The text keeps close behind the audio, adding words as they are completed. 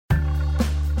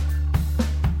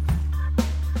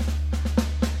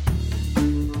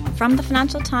From the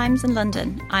Financial Times in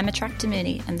London, I'm Attracta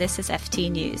Mooney and this is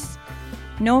FT News.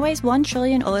 Norway's 1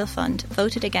 trillion oil fund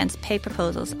voted against pay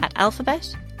proposals at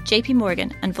Alphabet, JP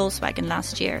Morgan and Volkswagen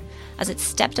last year as it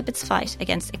stepped up its fight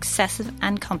against excessive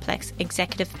and complex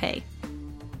executive pay.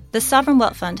 The Sovereign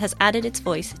Wealth Fund has added its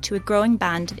voice to a growing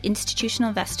band of institutional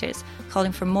investors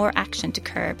calling for more action to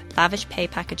curb lavish pay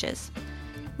packages.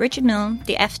 Richard Milne,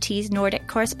 the FT's Nordic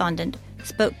correspondent,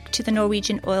 spoke to the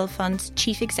Norwegian Oil Fund's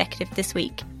chief executive this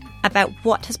week about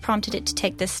what has prompted it to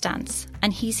take this stance,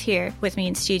 and he's here with me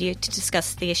in studio to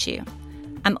discuss the issue.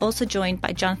 I'm also joined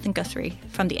by Jonathan Guthrie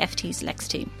from the FT's Lex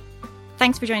team.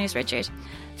 Thanks for joining us, Richard.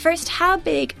 First, how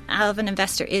big of an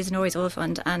investor is Norway's oil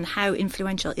fund and how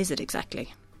influential is it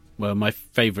exactly? Well, my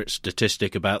favourite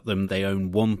statistic about them, they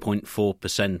own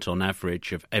 1.4% on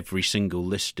average of every single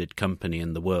listed company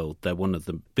in the world. They're one of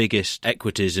the biggest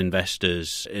equities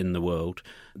investors in the world.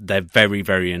 They're very,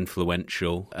 very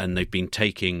influential, and they've been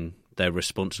taking their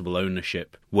responsible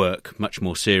ownership work much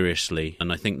more seriously.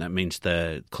 And I think that means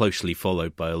they're closely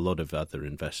followed by a lot of other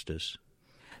investors.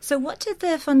 So what did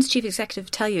the fund's chief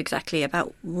executive tell you exactly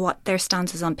about what their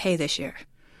stance is on pay this year?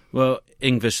 Well,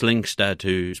 Ingvar Slingstad,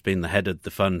 who's been the head of the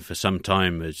fund for some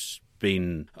time, has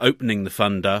been opening the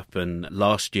fund up, and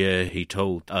last year he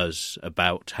told us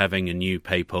about having a new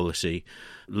pay policy,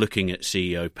 looking at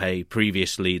CEO pay.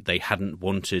 Previously, they hadn't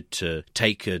wanted to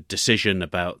take a decision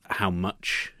about how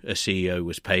much a CEO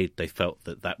was paid. They felt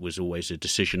that that was always a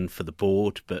decision for the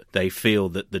board, but they feel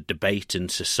that the debate in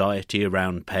society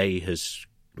around pay has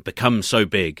become so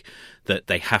big that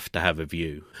they have to have a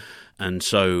view. And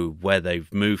so where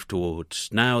they've moved towards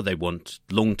now, they want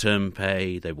long-term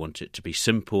pay, they want it to be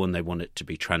simple, and they want it to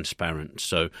be transparent.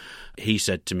 So he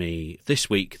said to me this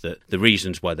week that the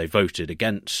reasons why they voted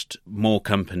against more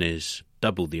companies,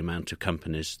 double the amount of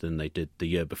companies than they did the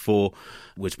year before,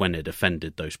 was when it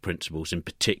offended those principles, in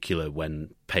particular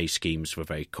when pay schemes were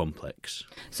very complex.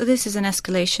 So this is an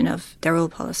escalation of their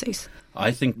old policies?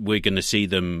 I think we're going to see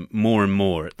them more and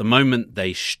more. At the moment,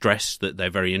 they stress that they're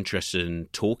very interested in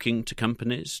talking to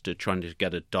companies, to trying to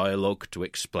get a dialogue to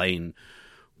explain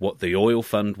what the oil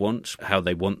fund wants, how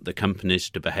they want the companies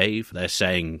to behave. They're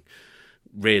saying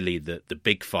really that the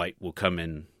big fight will come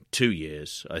in 2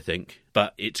 years, I think.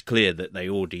 But it's clear that they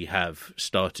already have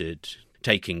started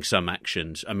taking some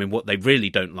actions. I mean, what they really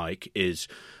don't like is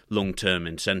long-term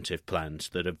incentive plans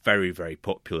that are very, very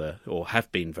popular, or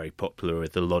have been very popular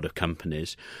with a lot of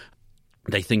companies.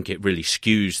 They think it really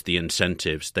skews the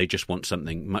incentives. They just want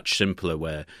something much simpler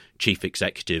where chief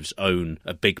executives own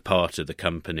a big part of the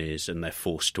companies and they're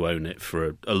forced to own it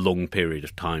for a long period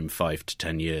of time, 5 to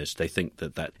 10 years. They think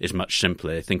that that is much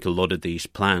simpler. I think a lot of these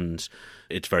plans,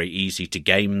 it's very easy to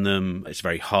game them. It's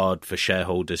very hard for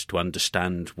shareholders to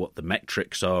understand what the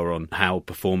metrics are on how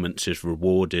performance is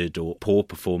rewarded or poor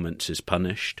performance is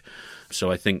punished.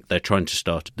 So I think they're trying to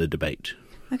start the debate.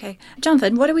 Okay.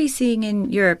 Jonathan, what are we seeing in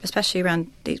Europe, especially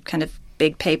around these kind of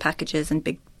big pay packages and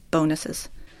big bonuses?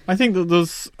 I think that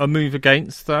there's a move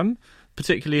against them,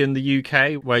 particularly in the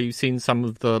UK, where you've seen some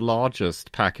of the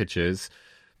largest packages.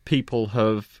 People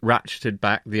have ratcheted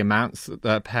back the amounts that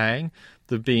they're paying.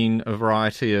 There have been a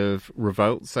variety of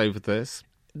revolts over this.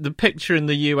 The picture in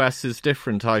the US is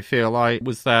different, I feel. I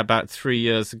was there about 3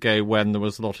 years ago when there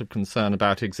was a lot of concern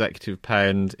about executive pay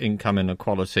and income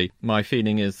inequality. My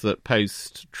feeling is that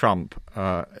post-Trump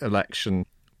election,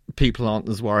 people aren't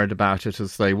as worried about it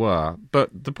as they were. But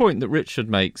the point that Richard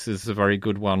makes is a very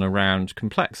good one around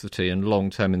complexity and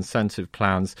long-term incentive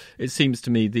plans. It seems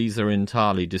to me these are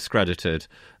entirely discredited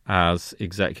as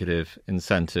executive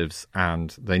incentives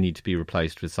and they need to be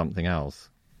replaced with something else.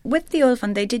 With the oil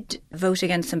fund, they did vote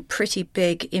against some pretty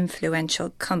big, influential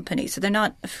companies, so they're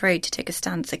not afraid to take a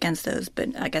stance against those.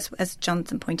 But I guess, as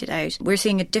Jonathan pointed out, we're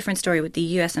seeing a different story with the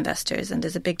US investors, and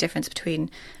there's a big difference between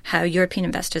how European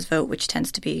investors vote, which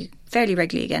tends to be fairly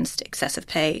regularly against excessive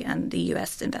pay, and the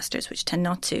US investors, which tend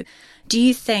not to. Do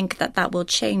you think that that will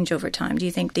change over time? Do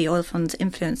you think the oil fund's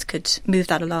influence could move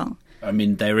that along? I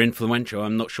mean, they're influential.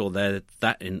 I'm not sure they're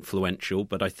that influential,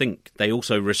 but I think they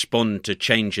also respond to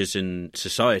changes in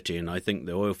society. And I think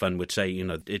the oil fund would say, you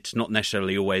know, it's not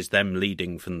necessarily always them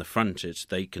leading from the front. It's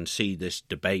they can see this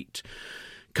debate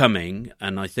coming.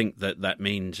 And I think that that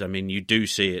means, I mean, you do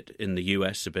see it in the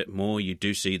US a bit more. You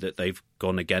do see that they've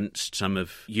gone against some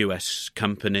of US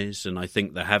companies. And I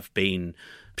think there have been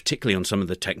particularly on some of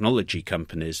the technology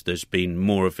companies, there's been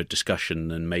more of a discussion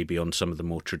than maybe on some of the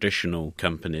more traditional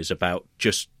companies about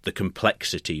just the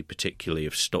complexity, particularly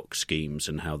of stock schemes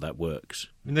and how that works.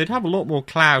 I mean, they'd have a lot more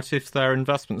clout if their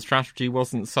investment strategy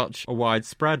wasn't such a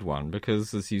widespread one,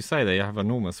 because, as you say, they have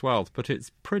enormous wealth, but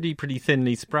it's pretty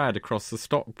thinly spread across the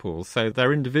stock pool, so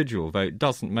their individual vote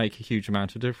doesn't make a huge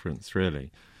amount of difference,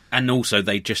 really. And also,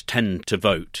 they just tend to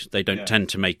vote. They don't tend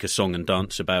to make a song and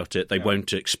dance about it. They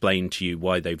won't explain to you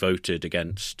why they voted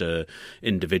against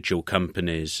individual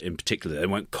companies in particular. They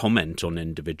won't comment on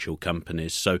individual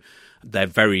companies. So they're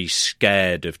very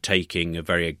scared of taking a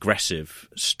very aggressive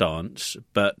stance.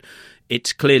 But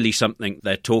it's clearly something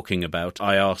they're talking about.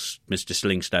 I asked Mr.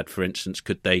 Slingstad, for instance,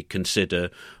 could they consider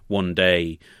one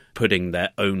day putting their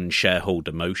own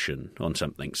shareholder motion on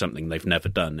something they've never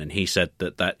done. And he said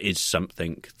that that is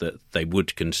something that they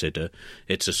would consider.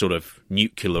 It's a sort of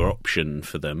nuclear option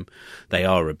for them. They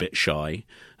are a bit shy,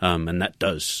 and that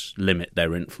does limit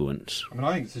their influence. I mean,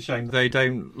 I think it's a shame they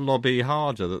don't lobby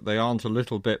harder, that they aren't a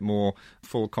little bit more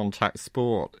full contact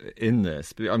sport in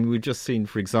this. I mean, we've just seen,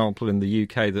 for example, in the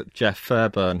UK that Jeff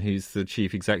Fairburn, who's the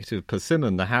chief executive of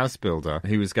Persimmon, the house builder,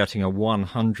 who was getting a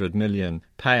 100 million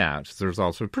payout as a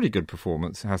result of a pretty good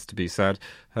performance, it has to be said,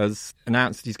 has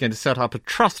announced that he's going to set up a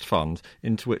trust fund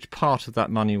into which part of that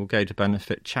money will go to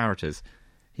benefit charities.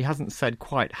 He hasn't said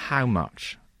quite how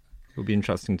much. It'll be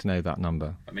interesting to know that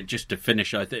number. I mean, just to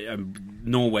finish, I think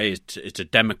Norway it's a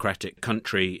democratic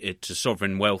country. It's a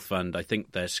sovereign wealth fund. I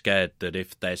think they're scared that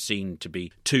if they're seen to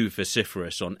be too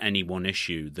vociferous on any one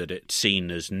issue, that it's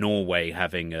seen as Norway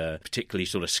having a particularly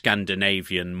sort of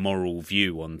Scandinavian moral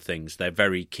view on things. They're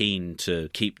very keen to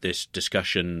keep this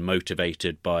discussion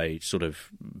motivated by sort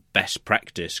of best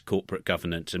practice corporate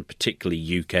governance, and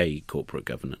particularly UK corporate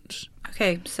governance.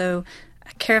 Okay, so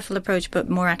a careful approach, but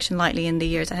more action likely in the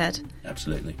years ahead.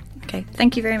 Absolutely. Okay,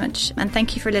 thank you very much. And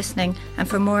thank you for listening. And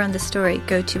for more on the story,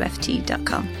 go to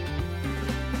ft.com.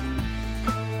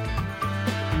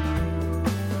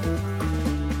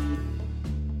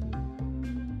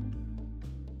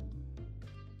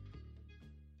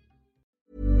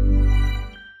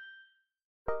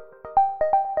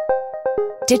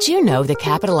 Did you know the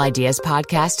Capital Ideas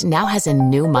podcast now has a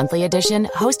new monthly edition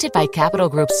hosted by Capital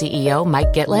Group CEO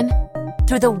Mike Gitlin?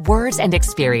 Through the words and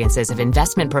experiences of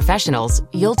investment professionals,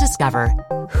 you'll discover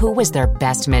who was their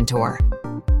best mentor,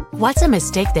 what's a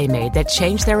mistake they made that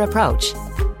changed their approach,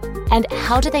 and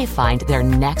how do they find their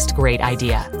next great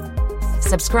idea.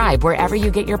 Subscribe wherever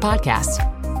you get your podcasts.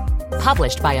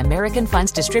 Published by American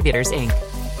Funds Distributors, Inc.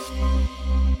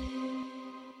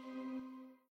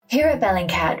 Here at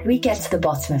Bellingcat, we get to the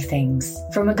bottom of things.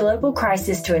 From a global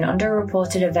crisis to an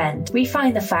underreported event, we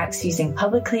find the facts using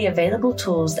publicly available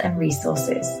tools and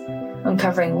resources,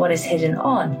 uncovering what is hidden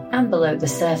on and below the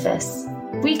surface.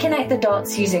 We connect the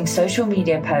dots using social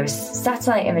media posts,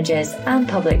 satellite images, and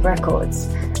public records,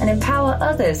 and empower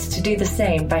others to do the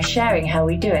same by sharing how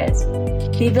we do it.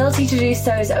 The ability to do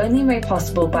so is only made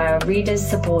possible by our readers,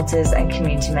 supporters, and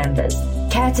community members.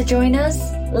 Care to join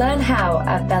us? Learn how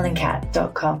at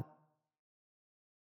bellingcat.com.